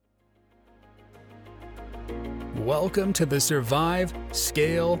Welcome to the Survive,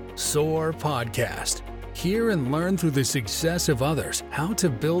 Scale, Soar podcast. Hear and learn through the success of others how to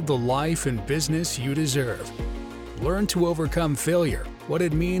build the life and business you deserve. Learn to overcome failure, what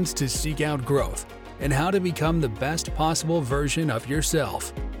it means to seek out growth, and how to become the best possible version of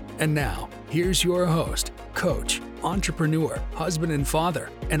yourself. And now, here's your host, coach, entrepreneur, husband and father,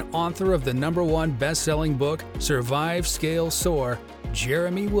 and author of the #1 best-selling book, Survive, Scale, Soar,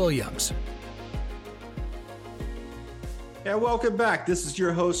 Jeremy Williams. And welcome back. This is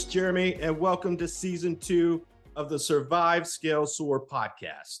your host, Jeremy, and welcome to season 2 of the Survive, Scale, Soar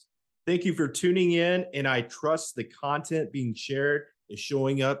podcast. Thank you for tuning in, and I trust the content being shared is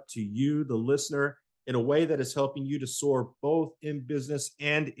showing up to you, the listener, in a way that is helping you to soar both in business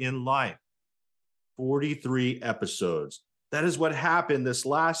and in life. 43 episodes. That is what happened this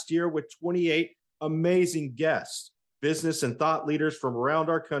last year with 28 amazing guests, business and thought leaders from around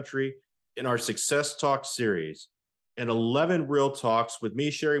our country in our Success Talk series, and 11 real talks with me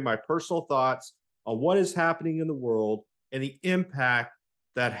sharing my personal thoughts on what is happening in the world and the impact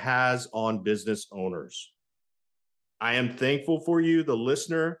that has on business owners. I am thankful for you, the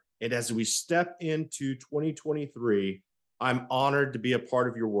listener, and as we step into 2023, I'm honored to be a part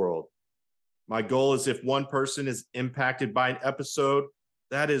of your world. My goal is if one person is impacted by an episode,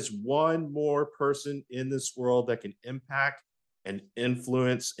 that is one more person in this world that can impact and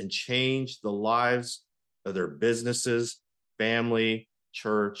influence and change the lives of their businesses, family,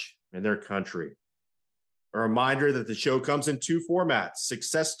 church, and their country. A reminder that the show comes in 2 formats.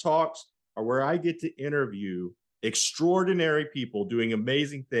 Success Talks are where I get to interview extraordinary people doing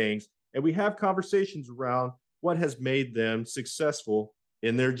amazing things, and we have conversations around what has made them successful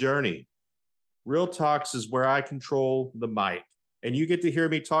in their journey. Real Talks is where I control the mic, and you get to hear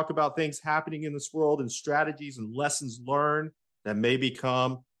me talk about things happening in this world and strategies and lessons learned that may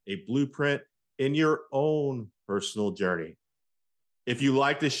become a blueprint in your own personal journey. If you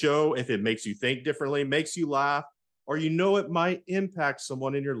like the show, if it makes you think differently, makes you laugh, or you know it might impact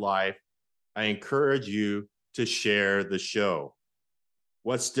someone in your life, I encourage you to share the show.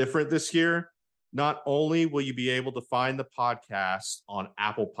 What's different this year? Not only will you be able to find the podcast on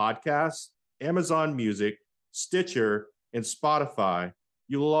Apple Podcasts, Amazon Music, Stitcher, and Spotify,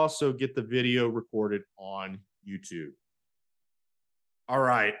 you will also get the video recorded on YouTube. All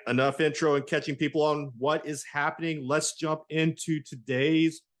right, enough intro and catching people on what is happening. Let's jump into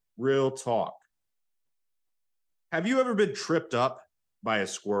today's real talk. Have you ever been tripped up by a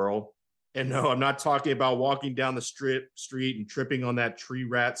squirrel? And no, I'm not talking about walking down the street and tripping on that tree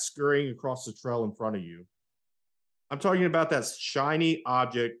rat scurrying across the trail in front of you. I'm talking about that shiny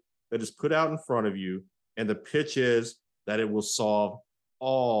object that is put out in front of you, and the pitch is that it will solve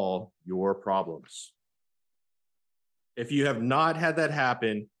all your problems. If you have not had that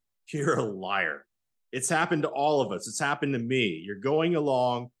happen, you're a liar. It's happened to all of us. It's happened to me. You're going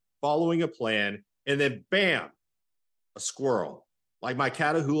along, following a plan, and then bam, a squirrel. Like my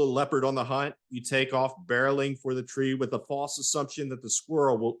Catahoula leopard on the hunt, you take off barreling for the tree with the false assumption that the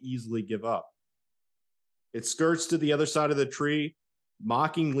squirrel will easily give up. It skirts to the other side of the tree,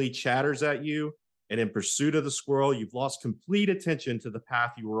 mockingly chatters at you, and in pursuit of the squirrel, you've lost complete attention to the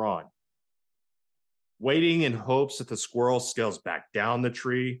path you were on. Waiting in hopes that the squirrel scales back down the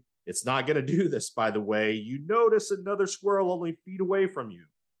tree. It's not going to do this, by the way. You notice another squirrel only feet away from you,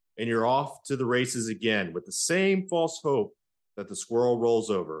 and you're off to the races again with the same false hope that the squirrel rolls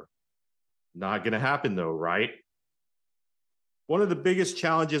over. Not going to happen though, right? One of the biggest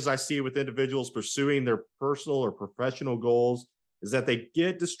challenges I see with individuals pursuing their personal or professional goals is that they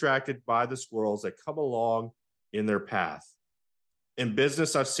get distracted by the squirrels that come along in their path. In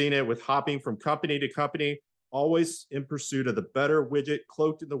business, I've seen it with hopping from company to company, always in pursuit of the better widget,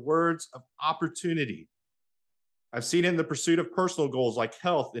 cloaked in the words of opportunity. I've seen it in the pursuit of personal goals like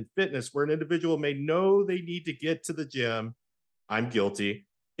health and fitness, where an individual may know they need to get to the gym. I'm guilty.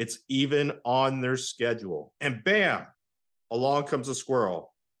 It's even on their schedule. And bam, along comes a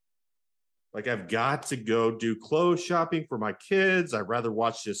squirrel. Like, I've got to go do clothes shopping for my kids. I'd rather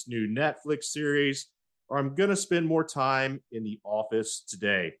watch this new Netflix series, or I'm going to spend more time in the office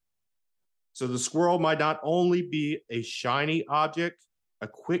today. So the squirrel might not only be a shiny object, a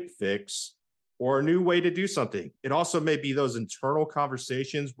quick fix, or a new way to do something. It also may be those internal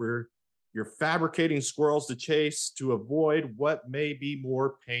conversations where you're fabricating squirrels to chase to avoid what may be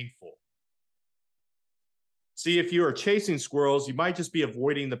more painful. See, if you are chasing squirrels, you might just be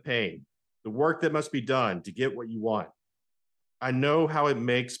avoiding the pain, the work that must be done to get what you want. I know how it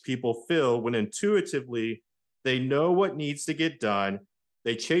makes people feel when intuitively they know what needs to get done,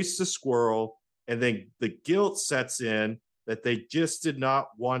 they chase the squirrel, and then the guilt sets in that they just did not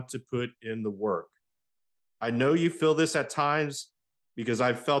want to put in the work. I know you feel this at times because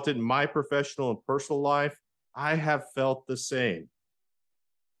I've felt it in my professional and personal life. I have felt the same.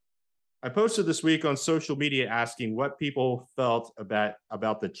 I posted this week on social media asking what people felt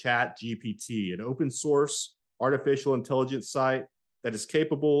about the Chat GPT, an open source artificial intelligence site that is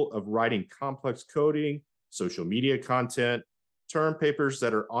capable of writing complex coding, social media content, term papers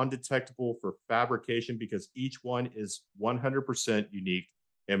that are undetectable for fabrication because each one is 100% unique,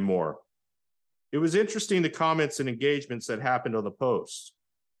 and more. It was interesting the comments and engagements that happened on the post.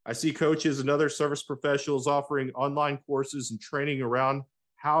 I see coaches and other service professionals offering online courses and training around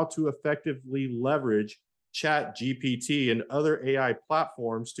how to effectively leverage Chat GPT and other AI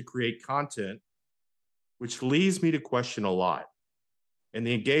platforms to create content, which leads me to question a lot. And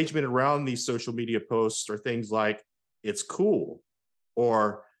the engagement around these social media posts are things like, it's cool,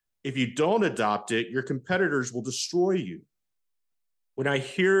 or if you don't adopt it, your competitors will destroy you. When I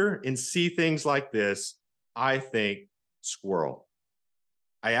hear and see things like this, I think squirrel.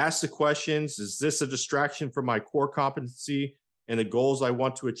 I ask the questions, is this a distraction from my core competency and the goals I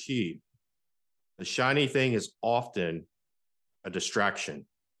want to achieve? The shiny thing is often a distraction.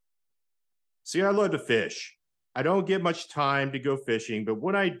 See, I love to fish. I don't get much time to go fishing, but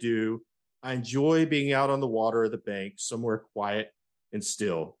when I do, I enjoy being out on the water or the bank, somewhere quiet and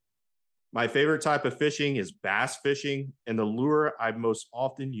still. My favorite type of fishing is bass fishing, and the lure I most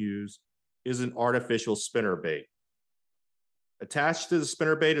often use is an artificial spinnerbait. Attached to the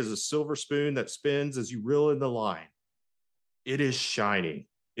spinnerbait is a silver spoon that spins as you reel in the line. It is shiny.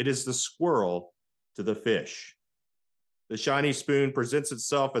 It is the squirrel to the fish. The shiny spoon presents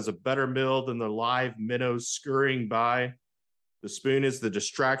itself as a better meal than the live minnows scurrying by. The spoon is the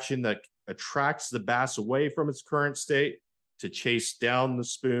distraction that attracts the bass away from its current state to chase down the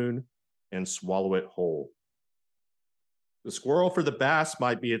spoon and swallow it whole. The squirrel for the bass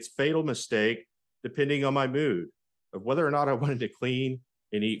might be its fatal mistake, depending on my mood of whether or not I wanted to clean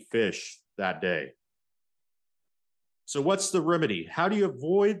and eat fish that day. So what's the remedy? How do you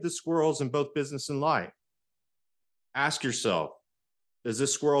avoid the squirrels in both business and life? Ask yourself, does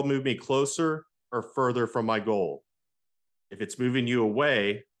this squirrel move me closer or further from my goal? If it's moving you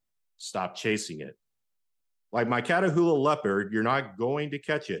away, stop chasing it. Like my Catahoula leopard, you're not going to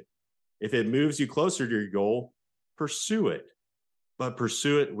catch it. If it moves you closer to your goal, pursue it, but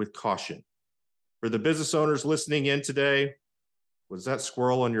pursue it with caution. For the business owners listening in today, was that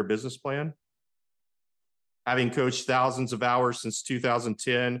squirrel on your business plan? Having coached thousands of hours since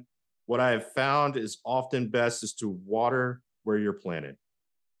 2010, what I have found is often best is to water where you're planted.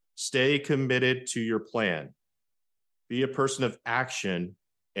 Stay committed to your plan. Be a person of action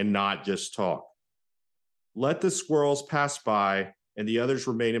and not just talk. Let the squirrels pass by and the others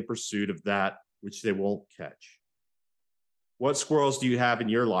remain in pursuit of that which they won't catch. What squirrels do you have in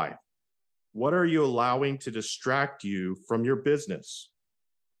your life? What are you allowing to distract you from your business?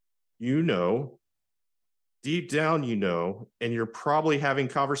 You know, deep down you know, and you're probably having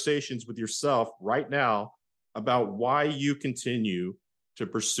conversations with yourself right now about why you continue to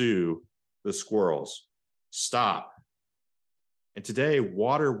pursue the squirrels. Stop. And today,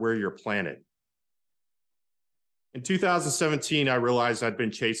 water where you're planted. In 2017, I realized I'd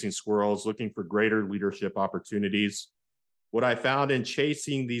been chasing squirrels, looking for greater leadership opportunities. What I found in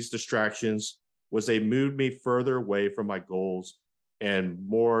chasing these distractions was they moved me further away from my goals and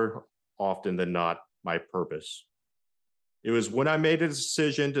more often than not, my purpose. It was when I made a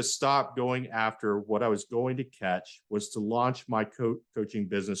decision to stop going after what I was going to catch, was to launch my coaching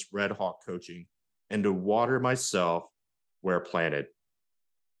business, Red Hawk Coaching, and to water myself where planted.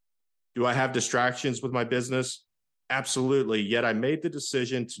 Do I have distractions with my business? Absolutely. Yet I made the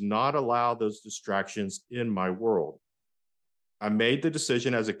decision to not allow those distractions in my world. I made the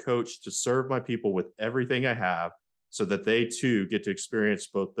decision as a coach to serve my people with everything I have so that they too get to experience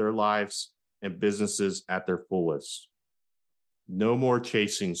both their lives and businesses at their fullest. No more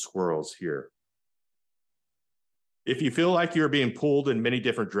chasing squirrels here. If you feel like you're being pulled in many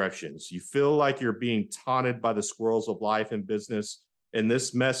different directions, you feel like you're being taunted by the squirrels of life and business, and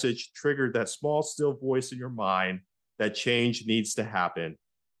this message triggered that small, still voice in your mind that change needs to happen,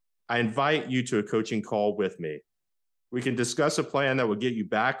 I invite you to a coaching call with me. We can discuss a plan that will get you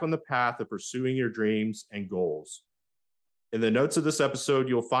back on the path of pursuing your dreams and goals. In the notes of this episode,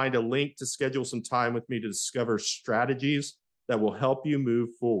 you'll find a link to schedule some time with me to discover strategies that will help you move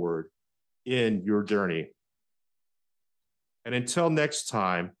forward in your journey. And until next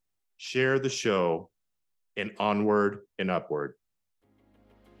time, share the show and onward and upward.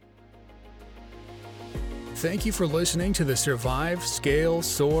 Thank you for listening to the Survive, Scale,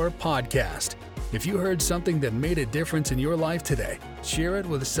 Soar podcast. If you heard something that made a difference in your life today, share it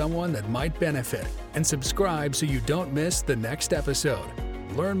with someone that might benefit and subscribe so you don't miss the next episode.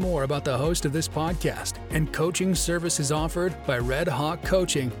 Learn more about the host of this podcast and coaching services offered by Red Hawk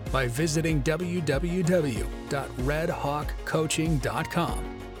Coaching by visiting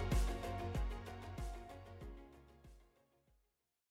www.redhawkcoaching.com.